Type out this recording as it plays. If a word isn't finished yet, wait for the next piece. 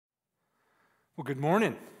Well, good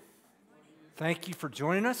morning. Thank you for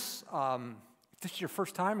joining us. If this is your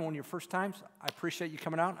first time, or one of your first times, I appreciate you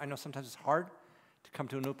coming out. I know sometimes it's hard to come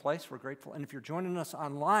to a new place. We're grateful. And if you're joining us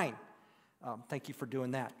online, thank you for doing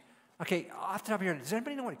that. Okay, off the top of your head, does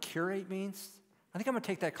anybody know what curate means? I think I'm going to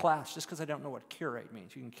take that class just because I don't know what curate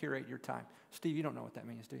means. You can curate your time. Steve, you don't know what that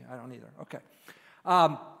means, do you? I don't either. Okay.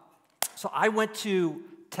 So I went to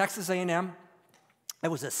Texas A&M. I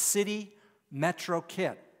was a city metro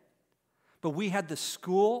kid. But we had the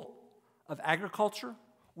School of Agriculture.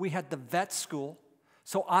 We had the vet school.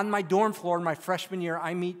 So on my dorm floor in my freshman year,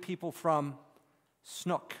 I meet people from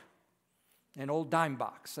Snook and Old Dime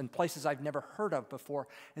Box and places I've never heard of before.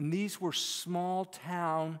 And these were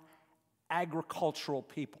small-town agricultural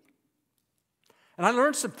people. And I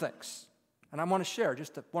learned some things. And I want to share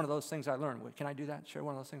just one of those things I learned. Can I do that? Share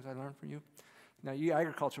one of those things I learned from you? Now, you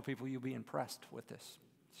agricultural people, you'll be impressed with this.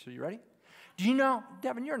 So you ready? Do you know,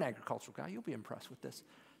 Devin, you're an agricultural guy. You'll be impressed with this.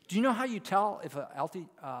 Do you know how you tell if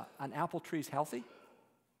an apple tree is healthy?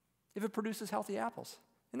 If it produces healthy apples.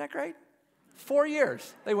 Isn't that great? 4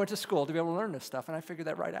 years they went to school to be able to learn this stuff, and I figured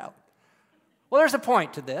that right out. Well, there's a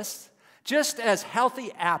point to this. Just as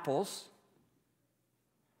healthy apples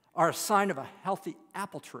are a sign of a healthy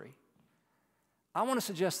apple tree, I want to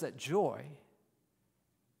suggest that joy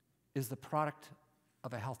is the product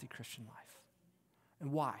of a healthy Christian life.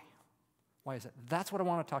 And why? Why is it? That's what I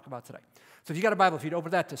want to talk about today. So if you got a Bible, if you'd open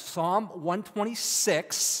that to Psalm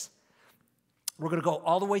 126, we're going to go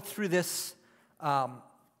all the way through this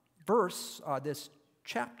this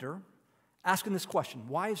chapter, asking this question: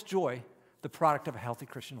 why is joy the product of a healthy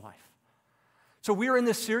Christian life? So we're in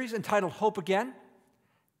this series entitled Hope Again.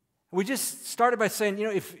 We just started by saying,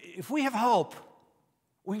 if we have hope,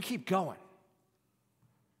 we can keep going.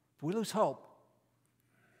 If we lose hope,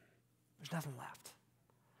 there's nothing left.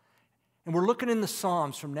 And we're looking in the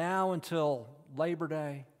Psalms from now until Labor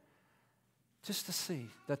Day just to see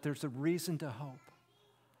that there's a reason to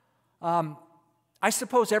hope. I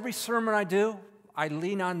suppose every sermon I do, I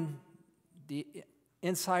lean on the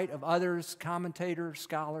insight of others, commentators,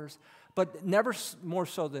 scholars, but never more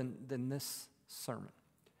so than this sermon.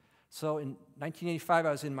 So in 1985,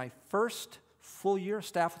 I was in my first full year of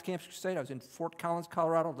staff with Campus Crusade. I was in Fort Collins,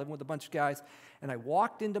 Colorado, living with a bunch of guys, and I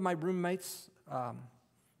walked into my roommate's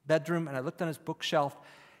bedroom, and I looked on his bookshelf,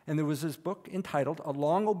 and there was this book entitled A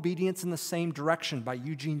Long Obedience in the Same Direction by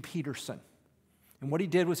Eugene Peterson. And what he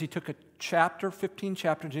did was he took a chapter, 15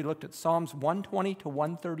 chapters, he looked at Psalms 120 to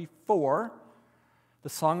 134, the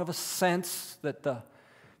Song of Ascents that the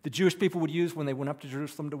Jewish people would use when they went up to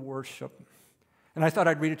Jerusalem to worship. And I thought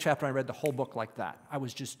I'd read a chapter, and I read the whole book like that. I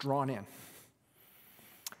was just drawn in.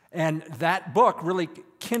 And that book really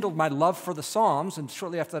kindled my love for the Psalms, and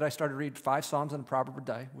shortly after that I started to read 5 Psalms and a proverb a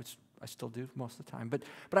day, which I still do most of the time. But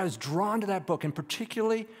I was drawn to that book, and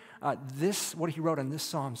particularly what he wrote on this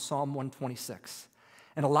Psalm, Psalm 126.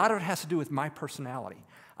 And a lot of it has to do with my personality.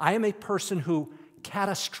 I am a person who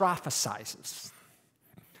catastrophizes.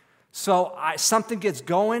 So something gets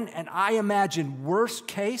going, and I imagine worst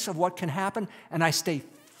case of what can happen, and I stay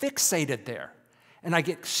fixated there. And I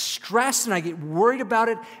get stressed and I get worried about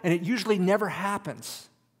it, and it usually never happens.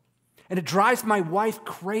 And it drives my wife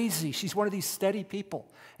crazy. She's one of these steady people.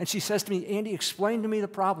 And she says to me, Andy, explain to me the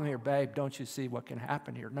problem here. Babe, don't you see what can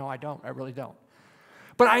happen here? No, I don't. I really don't.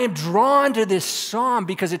 But I am drawn to this psalm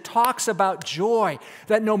because it talks about joy,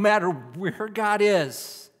 that no matter where God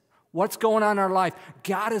is, what's going on in our life,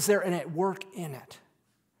 God is there and at work in it.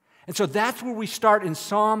 And so that's where we start in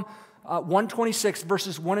Psalm 126,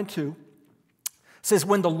 verses 1 and 2. It says,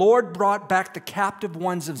 when the Lord brought back the captive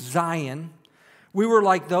ones of Zion, we were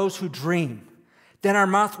like those who dream. Then our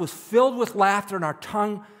mouth was filled with laughter and our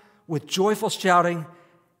tongue with joyful shouting.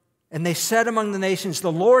 And they said among the nations,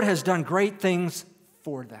 the Lord has done great things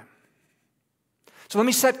for them. So let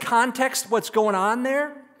me set context what's going on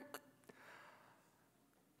there.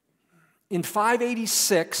 In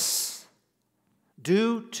 586,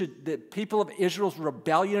 due to the people of Israel's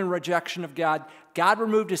rebellion and rejection of God, God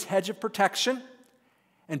removed his hedge of protection.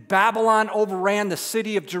 And Babylon overran the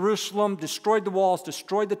city of Jerusalem, destroyed the walls,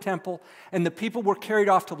 destroyed the temple, and the people were carried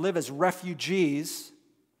off to live as refugees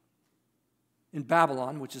in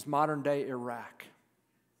Babylon, which is modern-day Iraq.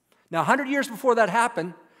 Now, 100 years before that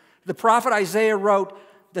happened, the prophet Isaiah wrote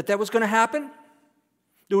that was going to happen.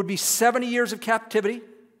 There would be 70 years of captivity,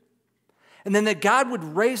 and then that God would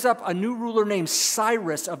raise up a new ruler named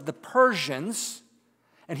Cyrus of the Persians,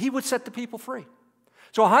 and he would set the people free.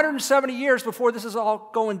 So 170 years before this is all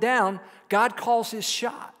going down, God calls his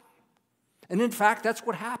shot. And in fact, that's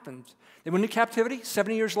what happened. They went into captivity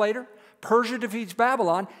 70 years later. Persia defeats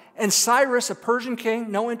Babylon, and Cyrus, a Persian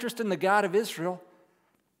king, no interest in the God of Israel,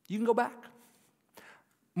 you can go back.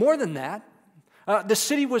 More than that, the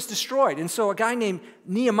city was destroyed, and so a guy named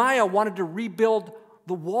Nehemiah wanted to rebuild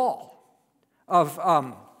the wall of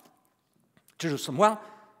Jerusalem. Well,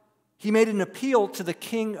 he made an appeal to the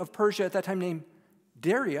king of Persia at that time named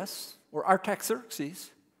Darius, or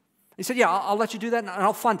Artaxerxes. He said, yeah, I'll let you do that, and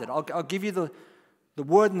I'll fund it. I'll give you the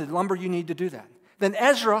wood and the lumber you need to do that. Then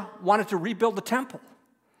Ezra wanted to rebuild the temple.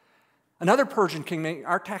 Another Persian king named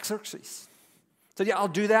Artaxerxes said, yeah, I'll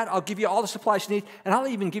do that. I'll give you all the supplies you need, and I'll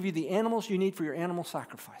even give you the animals you need for your animal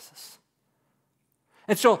sacrifices.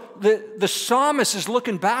 And so the psalmist is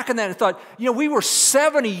looking back on that and thought, we were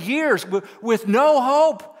 70 years with no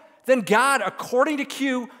hope. Then God, according to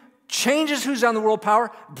Q, changes who's on the world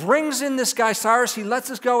power, brings in this guy Cyrus, he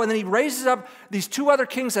lets us go, and then he raises up these two other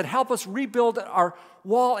kings that help us rebuild our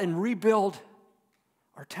wall and rebuild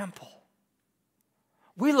our temple.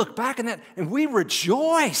 We look back on that and we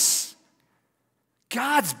rejoice.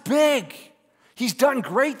 God's big. He's done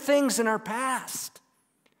great things in our past.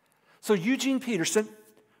 So Eugene Peterson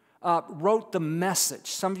wrote The Message.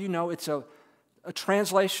 Some of you know it's a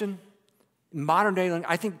translation, modern day language.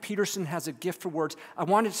 I think Peterson has a gift for words. I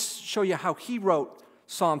wanted to show you how he wrote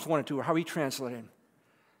Psalms 1 and 2, or how he translated it.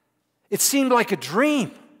 It seemed like a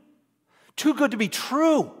dream, too good to be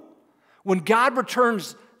true. When God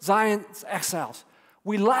returns Zion's exiles,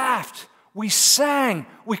 we laughed, we sang,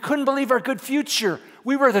 we couldn't believe our good future.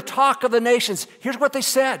 We were the talk of the nations. Here's what they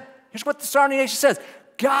said. Here's what the surrounding nation says.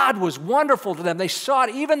 God was wonderful to them. They saw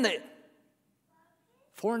it, even the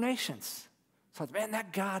foreign nations. So, man,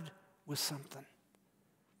 that God was something.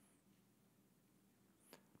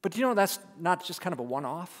 But that's not just kind of a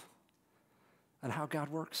one-off on how God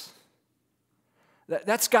works.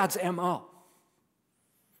 That's God's M.O.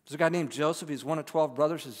 There's a guy named Joseph. He's one of 12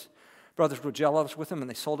 brothers. His brothers were jealous with him, and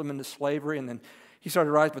they sold him into slavery, and then he started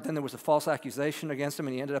to rise, but then there was a false accusation against him,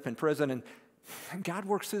 and he ended up in prison, and God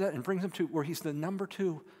works through that and brings him to where he's the number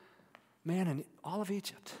 2 man in all of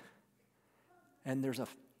Egypt. And there's a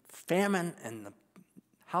famine, and the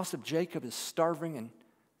house of Jacob is starving, and,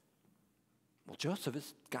 Joseph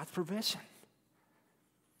is God's provision.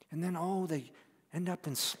 And then, they end up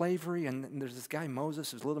in slavery, and there's this guy,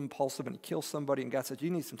 Moses, who's a little impulsive, and he kills somebody, and God says, you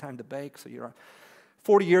need some time to bake, so you're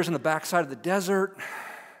 40 years in the backside of the desert.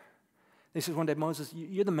 He says one day, Moses,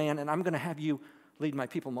 you're the man, and I'm going to have you lead my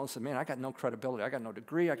people. Moses said, man, I got no credibility. I got no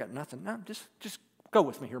degree. I got nothing. No, just go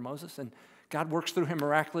with me here, Moses. And God works through him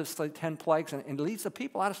miraculously, 10 plagues, and leads the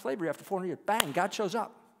people out of slavery after 400 years. Bang, God shows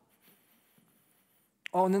up.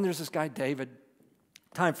 And then there's this guy, David.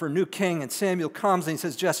 Time for a new king, and Samuel comes, and he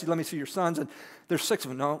says, Jesse, let me see your sons. And there's 6 of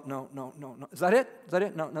them. No. Is that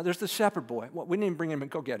it? No, there's the shepherd boy. We didn't even bring him in.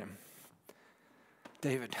 Go get him.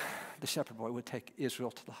 David, the shepherd boy, would take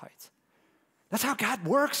Israel to the heights. That's how God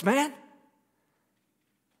works, man.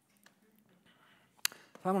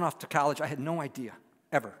 If I went off to college, I had no idea,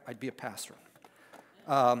 ever, I'd be a pastor.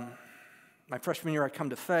 My freshman year, I come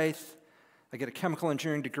to faith. I get a chemical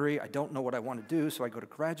engineering degree. I don't know what I want to do, so I go to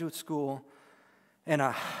graduate school. And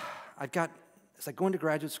as I go into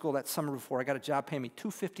graduate school that summer before, I got a job paying me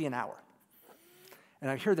 $2.50 an hour. And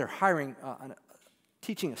I hear they're hiring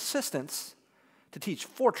teaching assistants to teach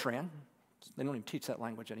Fortran. They don't even teach that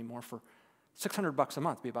language anymore, for $600 a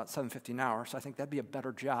month, be about $7.50 an hour. So I think that'd be a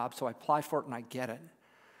better job. So I apply for it and I get it.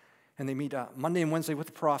 And they meet Monday and Wednesday with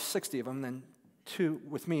the prof, 60 of them, then 2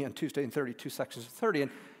 with me on Tuesday and 2 sections of 30.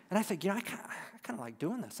 And I think, I kind of like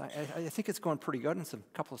doing this. I think it's going pretty good. And a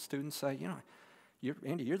couple of students say,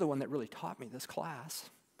 Andy, you're the one that really taught me this class.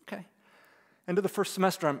 Okay. End of the first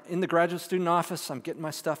semester, I'm in the graduate student office. I'm getting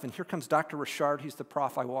my stuff, and here comes Dr. Richard. He's the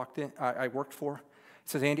prof I worked for. He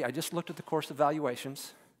says, Andy, I just looked at the course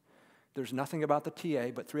evaluations. There's nothing about the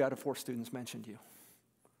TA, but 3 out of 4 students mentioned you.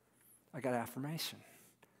 I got affirmation.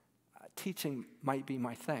 Teaching might be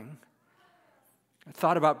my thing. I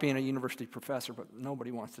thought about being a university professor, but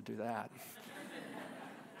nobody wants to do that.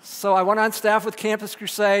 So I went on staff with Campus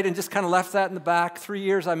Crusade and just kind of left that in the back. 3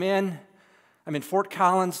 years I'm in Fort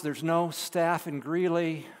Collins. There's no staff in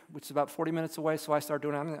Greeley, which is about 40 minutes away, so I started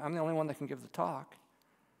doing it. I'm the only one that can give the talk.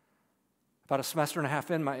 About a semester and a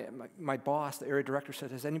half in, my boss, the area director,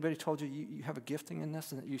 said, has anybody told you you have a gifting in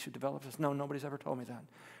this and that you should develop this? No, nobody's ever told me that.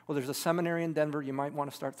 Well, there's a seminary in Denver. You might want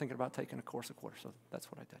to start thinking about taking a course a quarter. So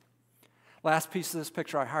that's what I did. Last piece of this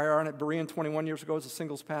picture, I hired on at Berean 21 years ago as a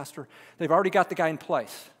singles pastor. They've already got the guy in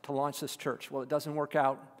place to launch this church. Well, it doesn't work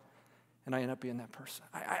out, and I end up being that person.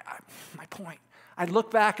 My point, I look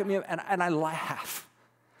back at me and I laugh.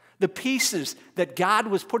 The pieces that God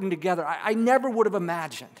was putting together, I never would have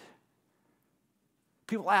imagined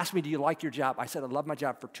People ask me, do you like your job? I said, I love my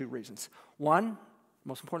job for 2 reasons. One,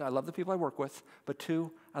 most important, I love the people I work with. But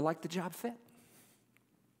 2, I like the job fit.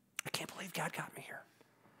 I can't believe God got me here.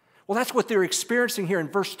 Well, that's what they're experiencing here in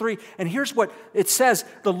verse 3. And here's what it says.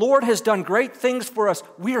 The Lord has done great things for us.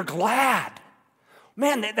 We are glad.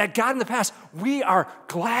 Man, that God in the past, we are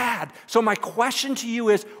glad. So my question to you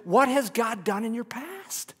is, what has God done in your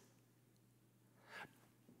past?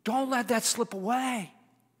 Don't let that slip away.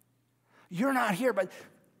 You're not here, but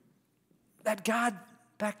that God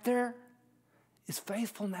back there is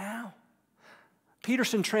faithful now.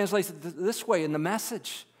 Peterson translates it this way in the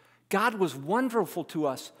Message. God was wonderful to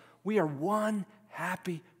us. We are one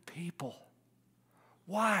happy people.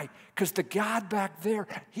 Why? Because the God back there,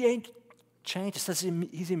 he ain't changed. It says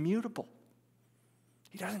he's immutable.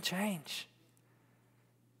 He doesn't change.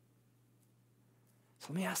 So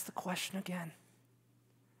let me ask the question again.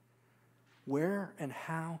 Where and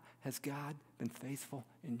how has God been faithful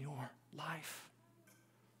in your life?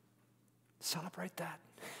 Celebrate that.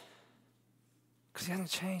 Because he hasn't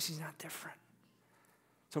changed. He's not different.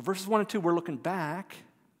 So verses 1 and 2, we're looking back.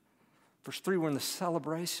 Verse 3, we're in the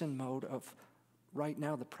celebration mode of right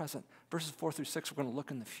now, the present. Verses 4 through 6, we're going to look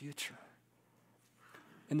in the future.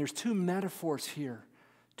 And there's 2 metaphors here,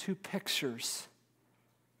 2 pictures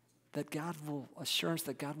that God will, assurance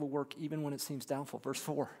that God will work even when it seems doubtful. Verse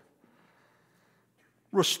 4,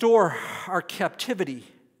 restore our captivity,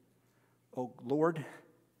 O Lord,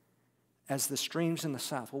 as the streams in the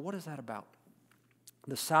south. Well, what is that about?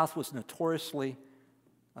 The south was notoriously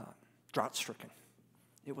drought-stricken.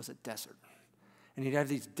 It was a desert. And you'd have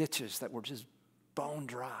these ditches that were just bone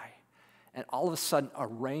dry. And all of a sudden, a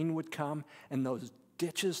rain would come, and those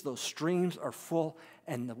ditches, those streams are full,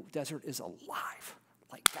 and the desert is alive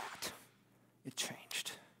like that. It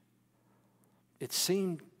changed. It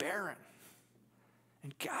seemed barren.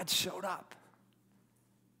 And God showed up.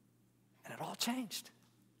 And it all changed.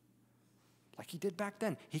 Like he did back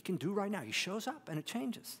then. He can do right now. He shows up, and it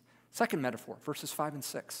changes. Second metaphor, verses 5 and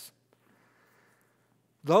 6.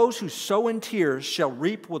 Those who sow in tears shall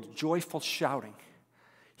reap with joyful shouting.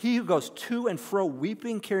 He who goes to and fro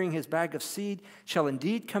weeping, carrying his bag of seed, shall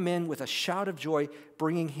indeed come in with a shout of joy,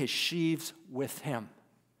 bringing his sheaves with him.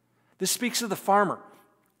 This speaks of the farmer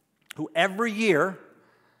who every year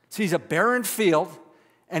sees a barren field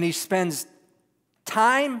and he spends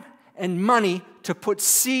time and money to put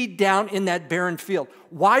seed down in that barren field.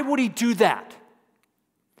 Why would he do that?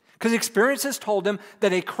 Because experience has told him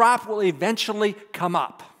that a crop will eventually come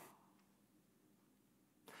up.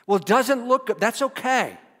 Well, it doesn't look good. That's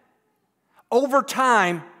okay. Over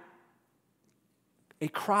time, a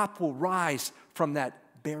crop will rise from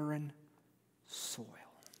that barren soil.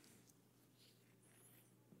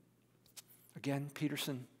 Again,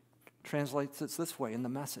 Peterson translates it this way in the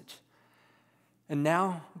Message. And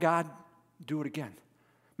now, God, do it again.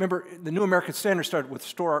 Remember, the New American Standard started with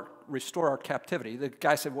restore our captivity. The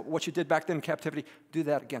guy said, well, what you did back then in captivity, do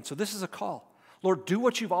that again. So this is a call. Lord, do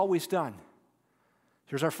what you've always done.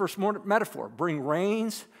 Here's our first metaphor. Bring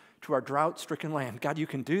rains to our drought-stricken land. God, you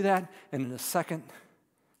can do that, and in a second,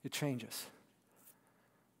 it changes.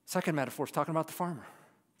 Second metaphor is talking about the farmer.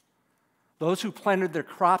 Those who planted their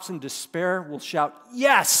crops in despair will shout,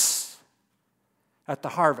 yes, at the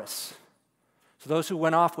harvest. So those who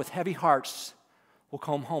went off with heavy hearts will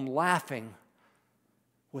come home laughing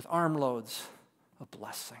with armloads of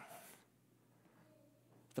blessing.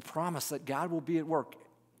 The promise that God will be at work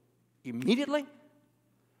immediately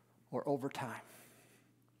or over time.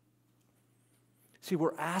 See,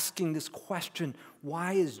 we're asking this question,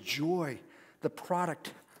 why is joy the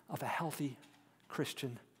product of a healthy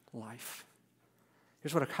Christian life?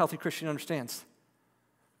 Here's what a healthy Christian understands.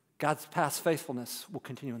 God's past faithfulness will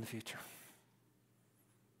continue in the future.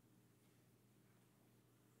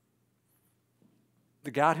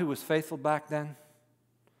 The God who was faithful back then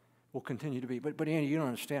will continue to be. But Andy, you don't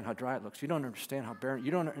understand how dry it looks. You don't understand how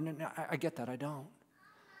barren. I get that. I don't.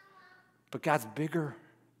 But God's bigger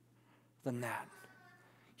than that.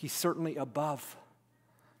 He's certainly above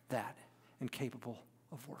that and capable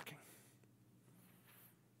of working.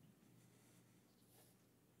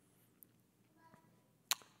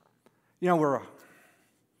 You know, we're a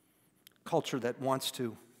culture that wants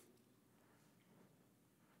to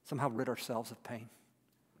somehow rid ourselves of pain,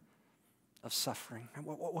 of suffering. And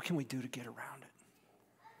what can we do to get around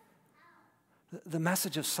it? The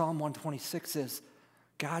message of Psalm 126 is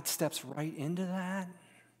God steps right into that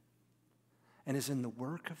and is in the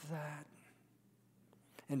work of that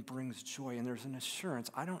and brings joy. And there's an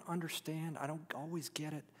assurance. I don't understand. I don't always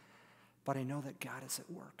get it. But I know that God is at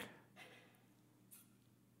work.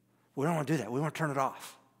 We don't want to do that. We want to turn it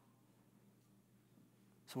off.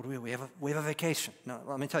 So what do? We have a vacation. No,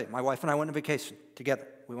 let me tell you, my wife and I went on vacation together.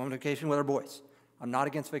 We went on vacation with our boys. I'm not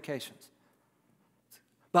against vacations.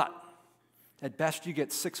 But at best, you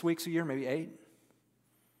get 6 weeks a year, maybe 8.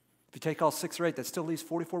 If you take all 6 or 8, that still leaves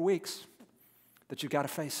 44 weeks that you've got to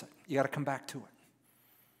face it. You got to come back to it.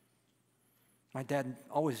 My dad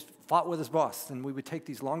always fought with his boss, and we would take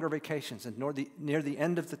these longer vacations, and near the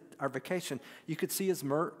end of our vacation, you could see his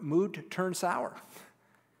mood turn sour.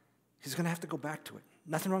 He's going to have to go back to it.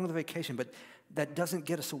 Nothing wrong with the vacation, but that doesn't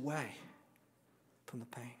get us away from the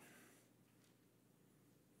pain.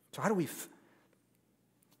 So how do we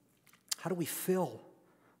fill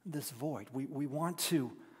this void? We want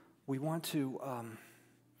to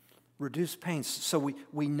reduce pain, so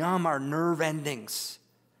we numb our nerve endings,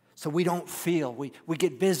 so we don't feel. We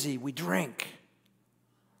get busy. We drink.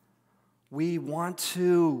 We want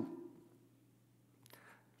to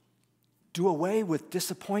do away with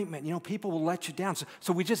disappointment. You know, people will let you down. So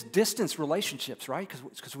we just distance relationships, right?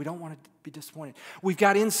 Because we don't want to be disappointed. We've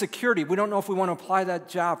got insecurity. We don't know if we want to apply that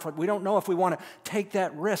job. We don't know if we want to take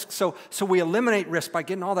that risk. So we eliminate risk by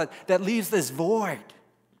getting all that. That leaves this void.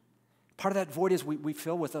 Part of that void is we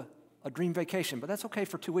fill with a dream vacation. But that's okay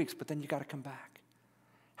for 2 weeks, but then you got to come back.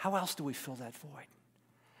 How else do we fill that void?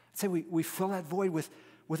 I'd say we fill that void with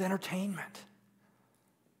entertainment.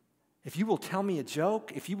 If you will tell me a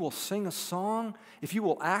joke, if you will sing a song, if you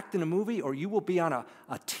will act in a movie, or you will be on a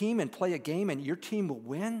team and play a game and your team will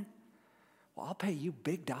win, well, I'll pay you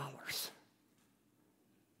big dollars.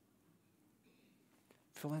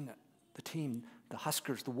 Fill in the team, the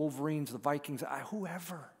Huskers, the Wolverines, the Vikings,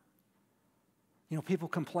 whoever. You know, people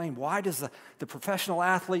complain, why does the professional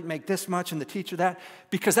athlete make this much and the teacher that?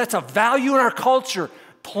 Because that's a value in our culture.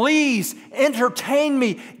 Please entertain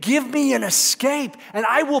me. Give me an escape, and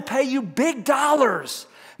I will pay you big dollars.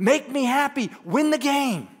 Make me happy. Win the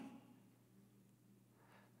game.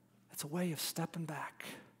 It's a way of stepping back,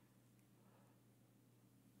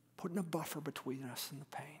 putting a buffer between us and the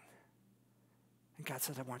pain. And God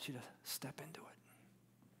says, I want you to step into it.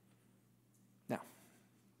 Now,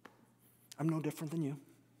 I'm no different than you.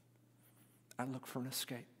 I look for an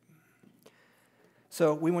escape.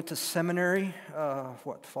 So we went to seminary,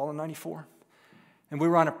 fall of 94? And we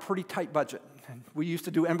were on a pretty tight budget. And we used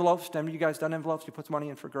to do envelopes. Have you guys done envelopes? You put money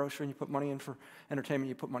in for grocery, and you put money in for entertainment,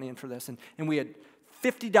 you put money in for this. And we had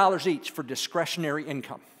 $50 each for discretionary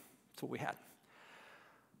income. That's what we had.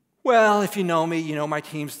 Well, if you know me, you know my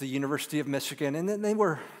team's the University of Michigan, and then they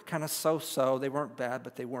were kind of so-so. They weren't bad,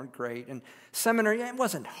 but they weren't great. And seminary, it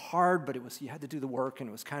wasn't hard, but you had to do the work, and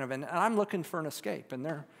it was kind of, and I'm looking for an escape, and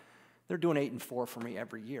they're doing 8 and 4 for me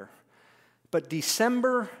every year. But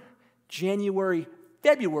December, January,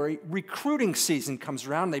 February, recruiting season comes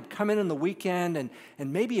around. They come in on the weekend,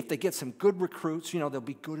 and maybe if they get some good recruits, they'll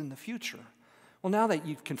be good in the future. Well, now that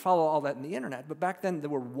you can follow all that in the internet, but back then there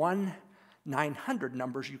were 1-900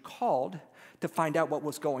 numbers you called to find out what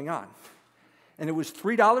was going on. And it was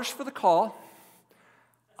 $3 for the call,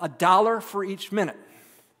 $1 for each minute.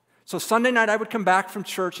 So Sunday night I would come back from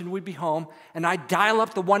church and we'd be home, and I'd dial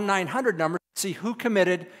up the 1-900 number to see who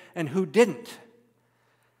committed and who didn't.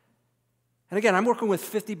 And again, I'm working with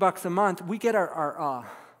 $50 a month. We get our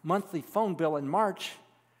monthly phone bill in March,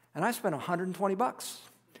 and I spent $120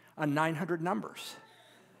 on 900 numbers.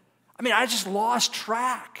 I mean, I just lost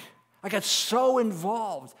track. I got so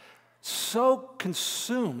involved, so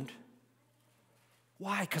consumed.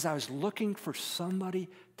 Why? Because I was looking for somebody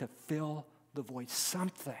to fill the void,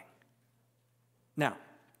 something. Now,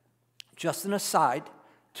 just an aside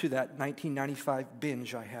to that 1995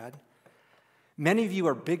 binge I had, many of you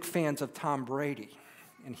are big fans of Tom Brady,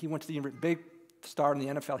 and he went to the big star in the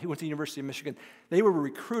NFL. He went to the University of Michigan. They were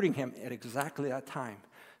recruiting him at exactly that time.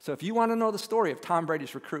 So if you want to know the story of Tom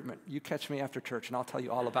Brady's recruitment, you catch me after church, and I'll tell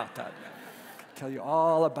you all about that. I'll tell you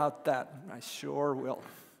all about that. I sure will.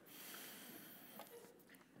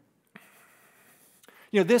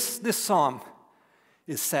 This psalm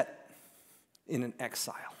is set in an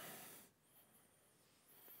exile.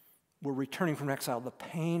 We're returning from exile, the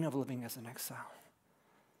pain of living as an exile.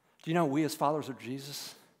 Do you know we as followers of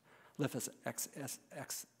Jesus live as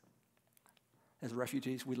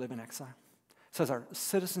refugees? We live in exile. It says our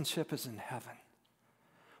citizenship is in heaven.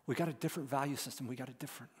 We got a different value system. We got a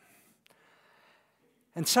different.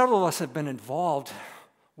 And several of us have been involved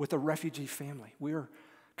with a refugee family. We're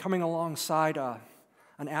coming alongside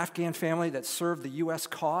an Afghan family that served the U.S.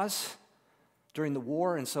 cause during the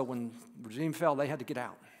war, and so when the regime fell, they had to get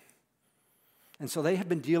out. And so they have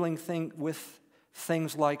been dealing with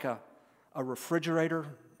things like a refrigerator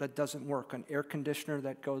that doesn't work, an air conditioner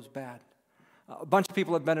that goes bad. A bunch of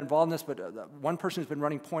people have been involved in this, but one person who's been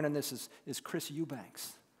running point on this is Chris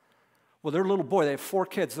Eubanks. Well, their little boy, they have 4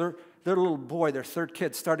 kids, their little boy, their 3rd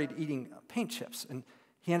kid, started eating paint chips, and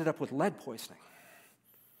he ended up with lead poisoning.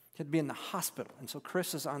 He had to be in the hospital. And so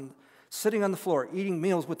Chris is sitting on the floor eating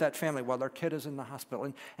meals with that family while their kid is in the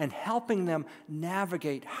hospital and helping them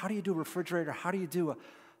navigate, how do you do a refrigerator? How do you do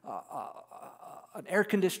an air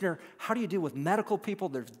conditioner? How do you deal with medical people?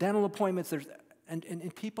 There's dental appointments.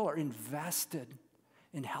 And people are invested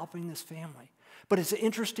in helping this family. But it's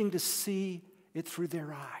interesting to see it through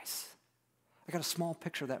their eyes. I got a small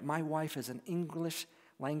picture of that. My wife is an English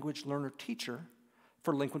language learner teacher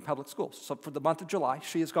for Lincoln Public Schools. So for the month of July,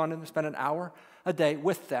 she has gone in and spent an hour a day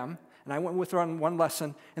with them. And I went with her on one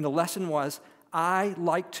lesson, and the lesson was, I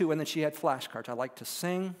like to, and then she had flashcards. I like to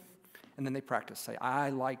sing, and then they practice. Say, I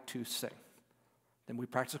like to sing. Then we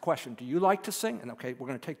practice a question. Do you like to sing? And okay, we're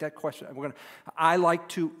going to take that question. I like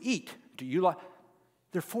to eat. Do you like?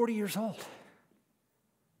 They're 40 years old.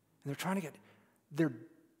 And they're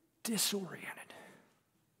disoriented.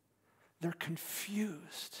 They're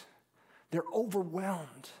confused. They're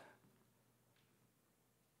overwhelmed.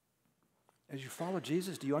 As you follow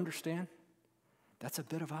Jesus, do you understand? That's a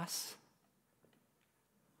bit of us.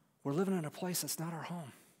 We're living in a place that's not our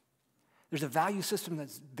home. There's a value system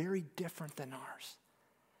that's very different than ours.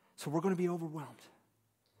 So we're going to be overwhelmed.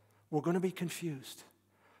 We're going to be confused.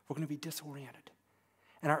 We're going to be disoriented.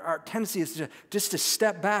 And our tendency is just to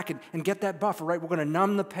step back and get that buffer, right? We're going to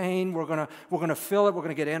numb the pain. We're going to fill it. We're going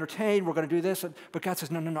to get entertained. We're going to do this. But God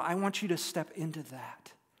says, no. I want you to step into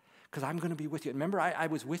that because I'm going to be with you. Remember, I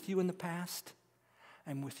was with you in the past.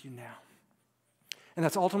 I'm with you now. And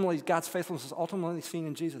that's ultimately, God's faithfulness is ultimately seen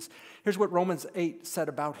in Jesus. Here's what Romans 8 said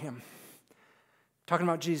about him. Talking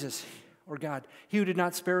about Jesus or God. He who did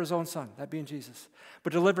not spare his own son, that being Jesus,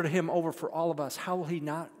 but delivered him over for all of us, how will he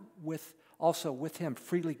not also with him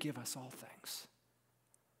freely give us all things?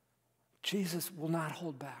 Jesus will not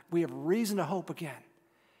hold back. We have reason to hope again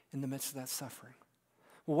in the midst of that suffering.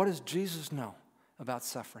 Well, what does Jesus know about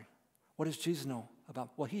suffering? What does Jesus know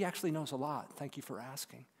about? Well, he actually knows a lot. Thank you for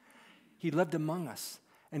asking. He lived among us,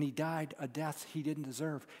 and he died a death he didn't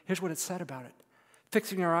deserve. Here's what it said about it.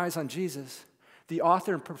 Fixing our eyes on Jesus, the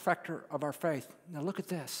author and perfecter of our faith. Now look at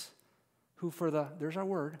this. Who there's our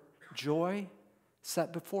word, joy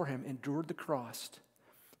set before him, endured the cross,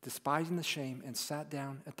 despising the shame, and sat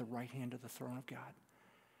down at the right hand of the throne of God.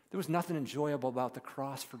 There was nothing enjoyable about the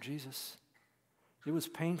cross for Jesus. It was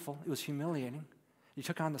painful. It was humiliating. He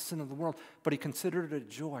took on the sin of the world, but he considered it a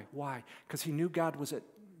joy. Why? Because he knew God was at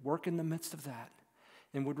work in the midst of that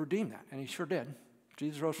and would redeem that, and he sure did.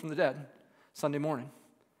 Jesus rose from the dead Sunday morning,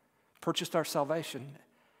 purchased our salvation.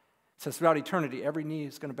 It says throughout eternity, every knee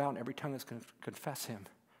is going to bow and every tongue is going to confess him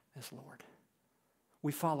as Lord.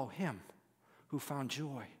 We follow him who found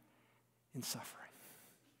joy in suffering.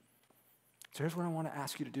 So here's what I want to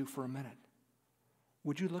ask you to do for a minute.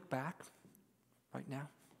 Would you look back right now?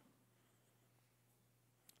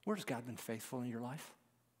 Where has God been faithful in your life?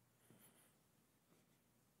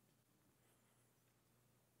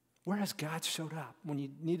 Where has God showed up when you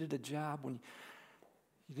needed a job, when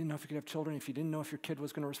you didn't know if you could have children, if you didn't know if your kid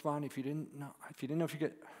was going to respond, if you didn't know if you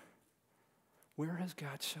could? Where has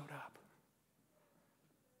God showed up?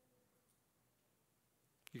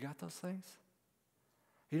 You got those things?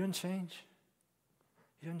 He doesn't change.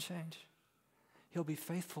 He doesn't change. He'll be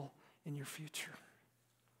faithful in your future.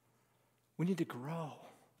 We need to grow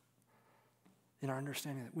in our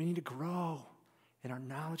understanding of that. We need to grow in our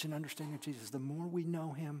knowledge and understanding of Jesus. The more we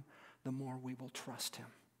know him, the more we will trust him.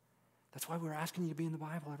 That's why we're asking you to be in the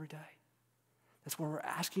Bible every day. That's why we're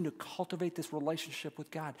asking you to cultivate this relationship with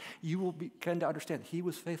God. You will begin to understand he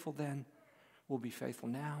was faithful then, will be faithful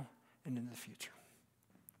now, and in the future.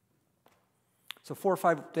 So 4 or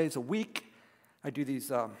 5 days a week, I do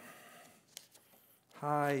these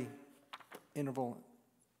high interval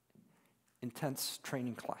intense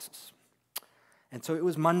training classes. And so it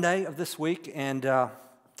was Monday of this week, and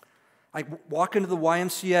I walk into the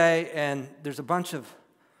YMCA, and there's a bunch of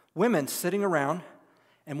women sitting around,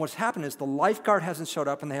 and what's happened is the lifeguard hasn't showed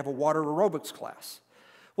up, and they have a water aerobics class.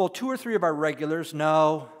 Well, 2 or 3 of our regulars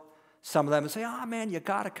know some of them and say, oh, man, you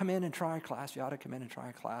got to come in and try a class. You ought to come in and try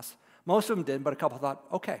a class. Most of them did, but a couple thought,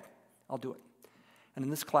 okay, I'll do it. And in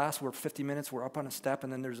this class, we're 50 minutes, we're up on a step,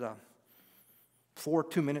 and then there's 4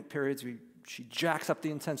 2-minute periods. She jacks up the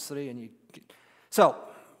intensity, and so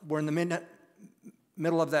we're in the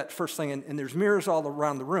middle of that first thing, and there's mirrors all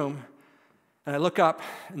around the room, and I look up,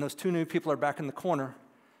 and those 2 new people are back in the corner,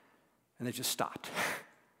 and they just stopped.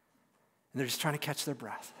 And they're just trying to catch their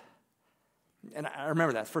breath. And I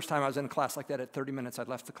remember that. First time I was in a class like that at 30 minutes, I'd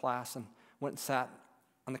left the class and went and sat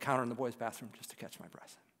on the counter in the boys' bathroom just to catch my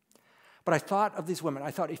breath. But I thought of these women.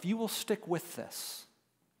 I thought, if you will stick with this,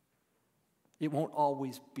 it won't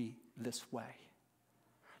always be this way.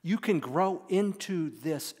 You can grow into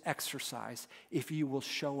this exercise if you will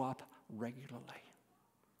show up regularly.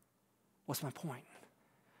 What's my point?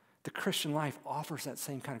 The Christian life offers that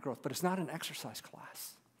same kind of growth, but it's not an exercise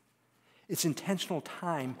class. It's intentional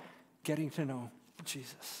time getting to know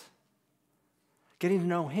Jesus. Getting to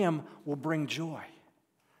know him will bring joy,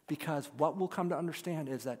 because what we'll come to understand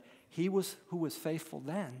is that he who was faithful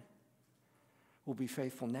then will be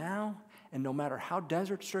faithful now, and no matter how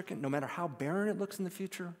desert-stricken, no matter how barren it looks in the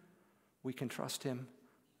future, we can trust him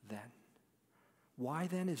then. Why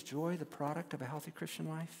then is joy the product of a healthy Christian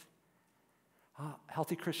life? A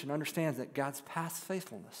healthy Christian understands that God's past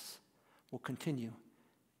faithfulness will continue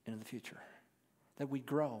into the future, that we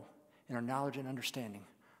grow in our knowledge and understanding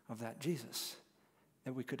of that Jesus,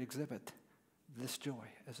 that we could exhibit this joy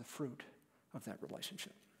as a fruit of that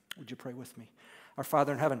relationship. Would you pray with me? Our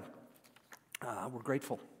Father in heaven, we're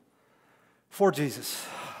grateful for Jesus.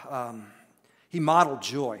 He modeled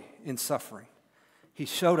joy in suffering. He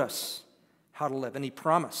showed us how to live, and he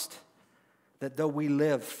promised that though we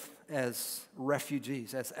live as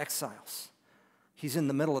refugees, as exiles, he's in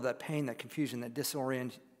the middle of that pain, that confusion, that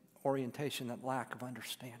disorientation, that lack of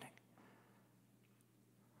understanding.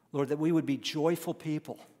 Lord, that we would be joyful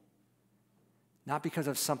people, not because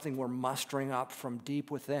of something we're mustering up from deep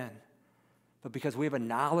within, but because we have a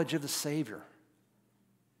knowledge of the Savior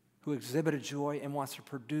who exhibited joy and wants to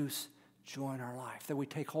produce joy in our life, that we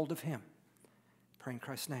take hold of him. Pray in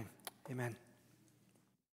Christ's name. Amen.